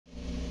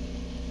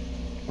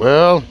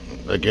Well,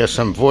 I guess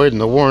I'm voiding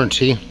the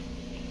warranty.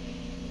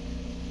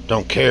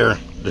 Don't care.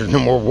 There's no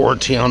more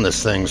warranty on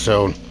this thing,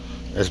 so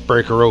let's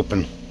break her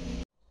open.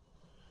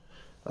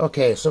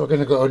 Okay, so we're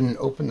going to go ahead and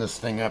open this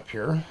thing up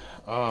here.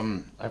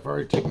 I've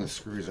already taken the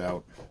screws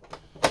out.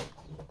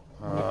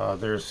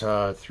 There's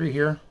 3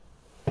 here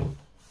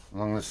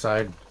along this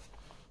side,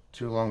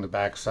 2 along the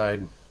back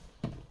side,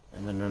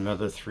 and then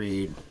another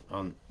 3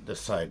 on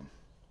this side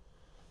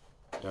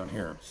down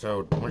here.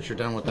 So once you're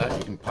done with that,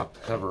 you can pop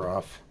the cover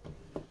off,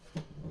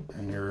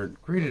 and you're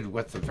greeted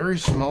with a very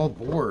small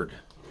board.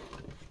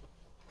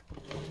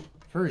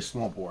 Very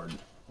small board.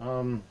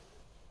 And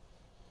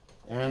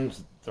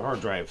the hard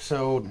drive.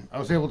 So I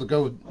was able to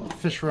go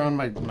fish around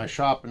my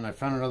shop, and I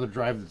found another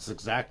drive that's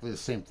exactly the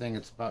same thing.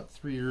 It's about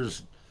 3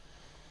 years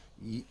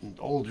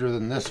older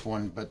than this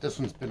one, but this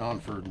one's been on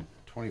for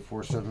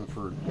 24/7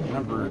 for a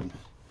number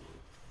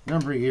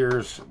of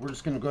years. We're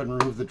just going to go ahead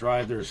and remove the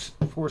drive. There's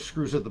 4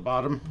 screws at the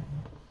bottom.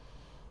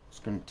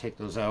 Just going to take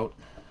those out.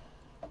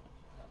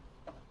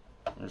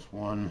 There's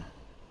 1,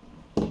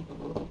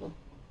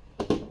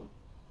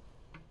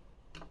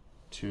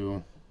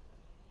 2,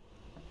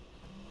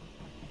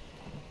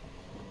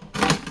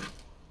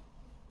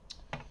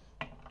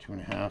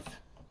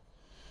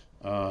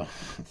 2.5,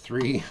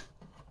 3,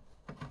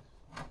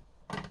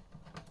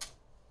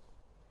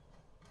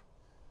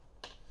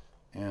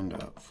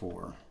 and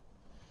 4,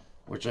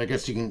 which I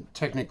guess you can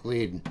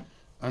technically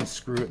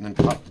unscrew it and then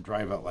pop the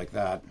drive out like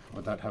that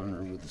without having to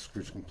remove the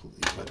screws completely.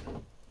 But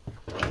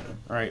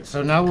all right,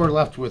 so now we're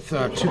left with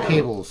 2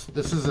 cables.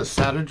 This is a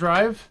SATA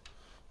drive,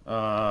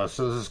 so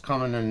this is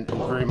common in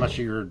very much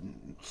of your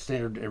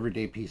standard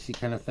everyday PC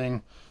kind of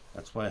thing.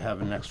 That's why I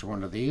have an extra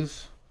one of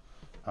these.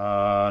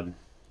 Let's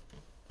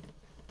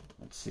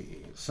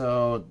see.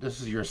 So this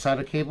is your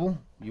SATA cable.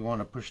 You want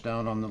to push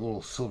down on the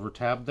little silver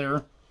tab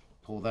there,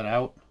 pull that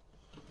out.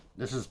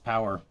 This is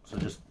power, so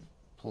just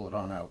pull it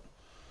on out.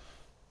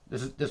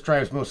 This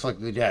drive is most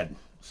likely dead,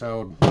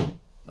 so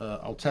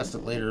I'll test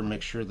it later and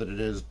make sure that it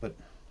is, but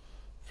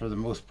for the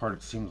most part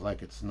it seems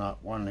like it's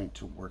not wanting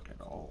to work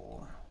at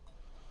all.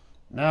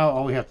 Now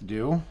all we have to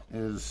do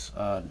is,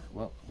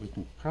 well, we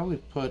can probably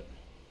put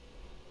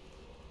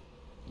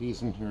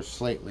these in here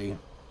slightly,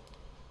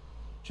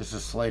 just to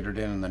slide it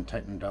in and then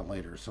tighten it down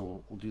later,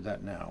 so we'll do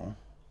that now.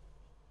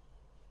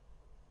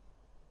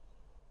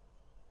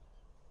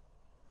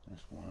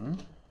 There's 1,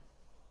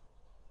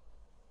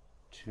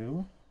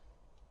 2,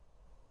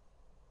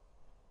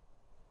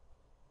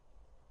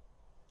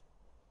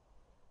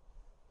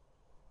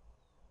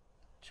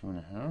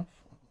 2.5.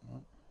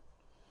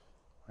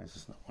 Why is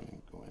this not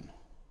wanting to go in?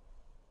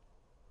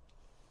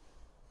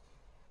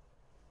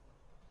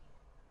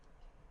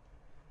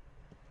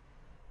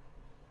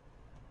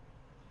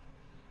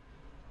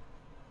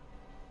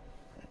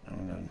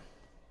 I'm gonna,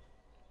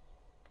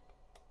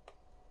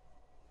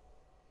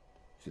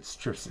 if it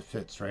strips, it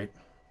fits, right?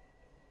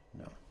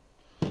 No.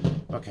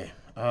 Okay.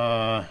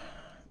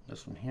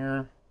 This one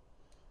here,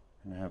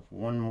 and I have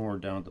 1 more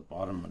down at the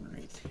bottom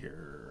underneath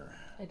here.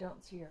 I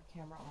don't see your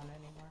camera on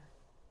anymore.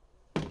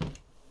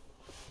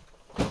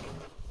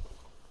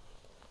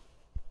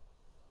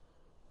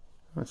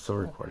 That's still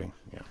recording.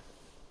 Yeah.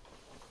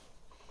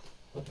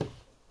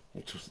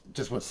 It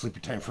just went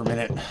sleepy time for a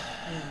minute.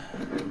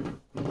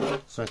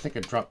 So I think I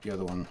dropped the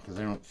other one because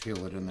I don't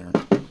feel it in there.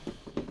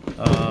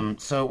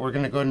 So we're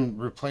going to go ahead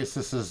and replace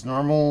this as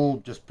normal.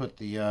 Just put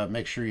the,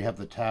 make sure you have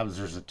the tabs.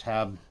 There's a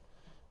tab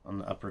on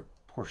the upper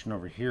portion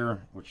over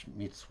here, which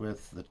meets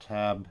with the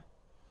tab.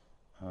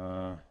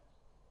 Let's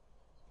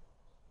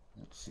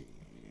see,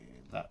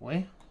 that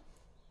way.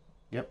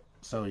 Yep,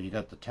 so you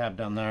got the tab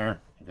down there.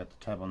 You got the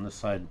tab on this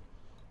side.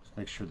 Just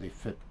make sure they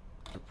fit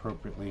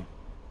appropriately.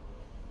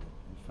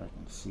 If I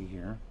can see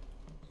here.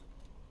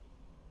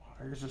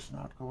 Why is this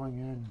not going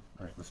in?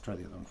 All right, let's try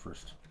the other one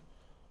first.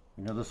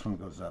 We know this one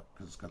goes up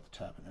because it's got the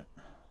tab in it.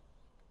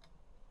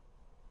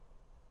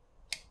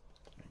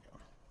 There you go.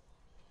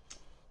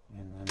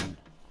 And then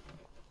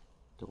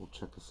double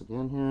check this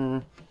again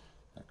here.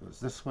 That goes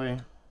this way.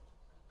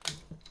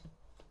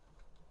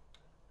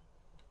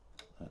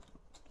 That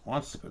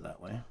wants to go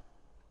that way.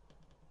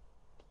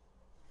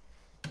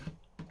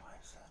 Why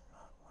is that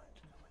not wanting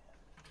to go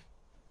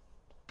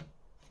in?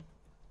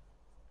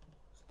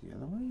 Is it the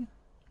other way?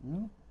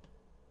 No.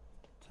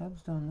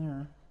 Tab's down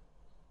there.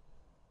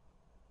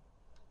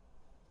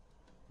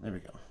 There we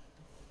go.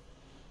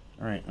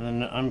 Alright, and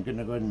then I'm going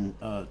to go ahead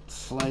and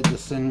slide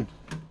this in.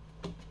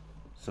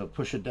 So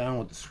push it down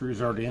with the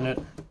screws already in it.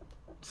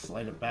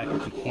 Slide it back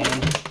if you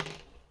can.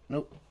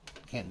 Nope,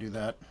 can't do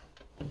that.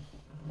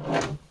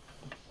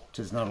 It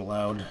is not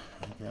allowed,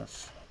 I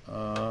guess.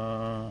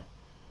 Let's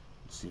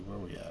see, where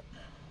are we at?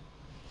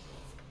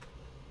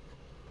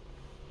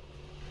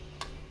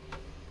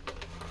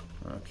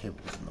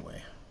 Cable's in the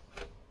way.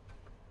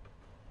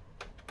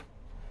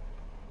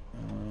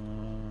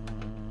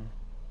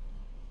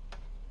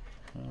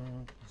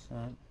 What's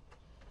that?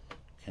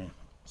 Okay,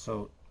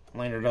 so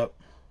line it up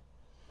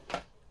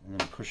and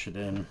then push it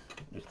in.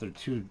 If they're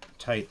too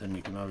tight, then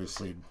you can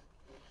obviously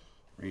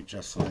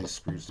readjust some of these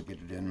screws to get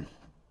it in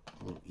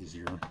a little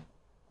easier.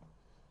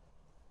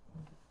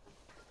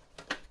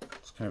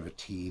 It's kind of a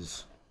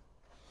tease.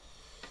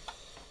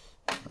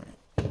 Alright,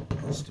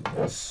 let's do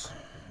this.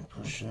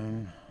 Push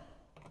in,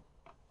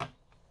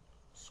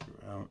 screw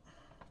out,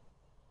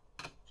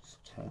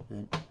 just tap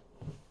it.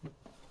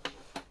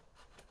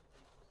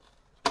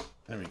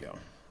 There we go.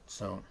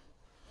 So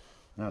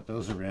now that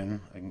those are in,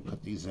 I can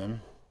put these in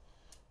and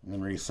then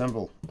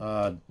reassemble.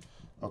 I'll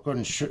go ahead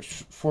and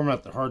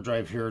format the hard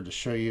drive here to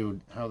show you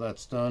how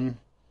that's done,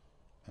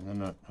 and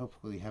then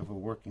hopefully have a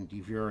working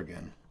DVR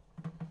again.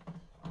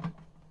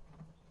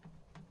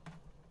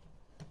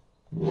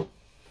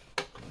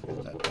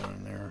 Put that down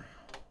in there.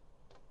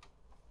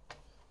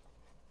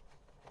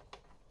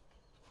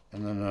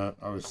 And then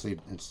obviously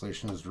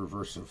installation is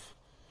reverse of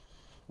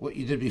what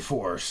you did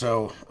before.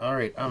 So, all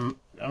right, I'm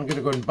going to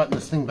go ahead and button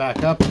this thing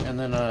back up, and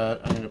then I'm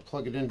going to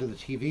plug it into the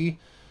TV,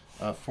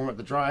 format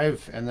the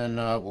drive, and then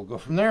we'll go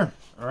from there.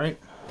 All right.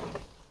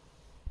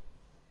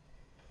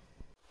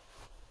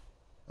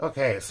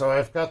 Okay, so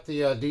I've got the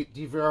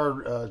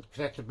DVR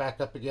connected back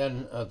up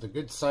again. The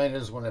good sign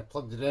is when I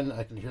plugged it in,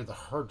 I can hear the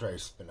hard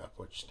drive spin up,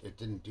 which it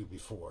didn't do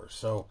before.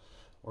 So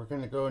we're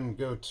going to go and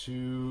go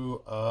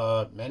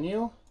to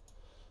menu.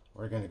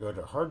 We're going to go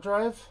to hard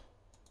drive.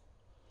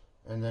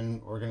 And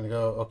then we're going to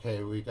go,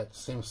 okay, we got the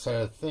same side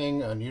of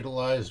thing,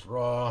 unutilized,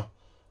 raw.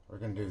 We're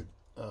going to do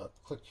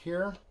click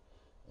here,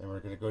 and we're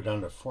going to go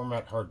down to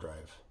format hard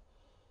drive.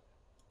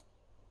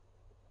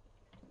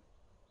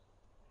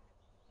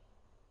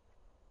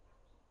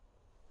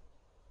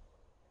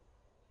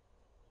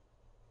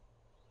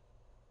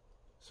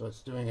 So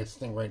it's doing its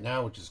thing right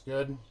now, which is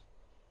good.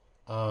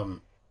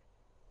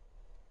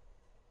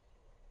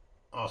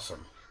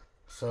 Awesome.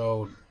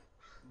 So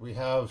we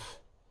have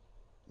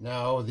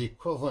now the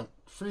equivalent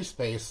free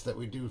space that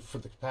we do for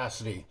the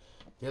capacity.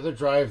 The other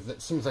drive,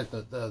 that seems like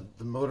the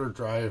motor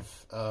drive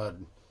for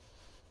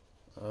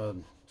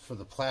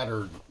the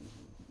platter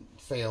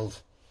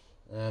failed,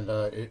 and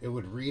it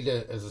would read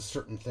it as a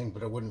certain thing,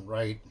 but it wouldn't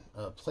write.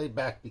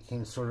 Playback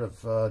became sort of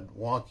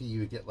wonky. You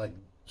would get like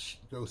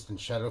ghost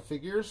and shadow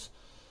figures,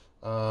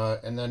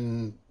 and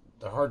then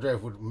the hard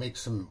drive would make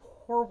some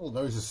horrible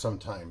noises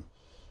sometime.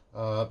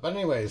 But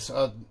anyways,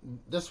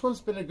 this one's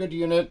been a good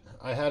unit.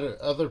 I had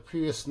other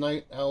previous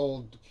Night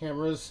Owl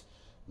cameras,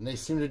 and they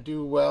seem to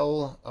do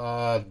well.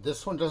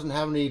 This one doesn't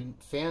have any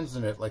fans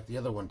in it like the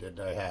other one did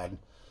I had.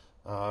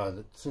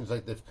 It seems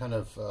like they've kind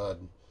of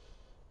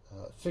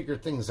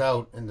figured things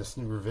out in this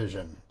new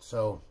revision.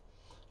 So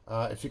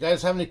if you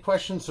guys have any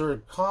questions or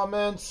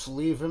comments,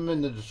 leave them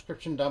in the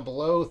description down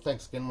below.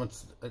 Thanks again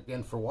once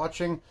again for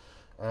watching,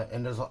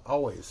 and as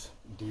always,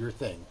 do your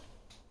thing.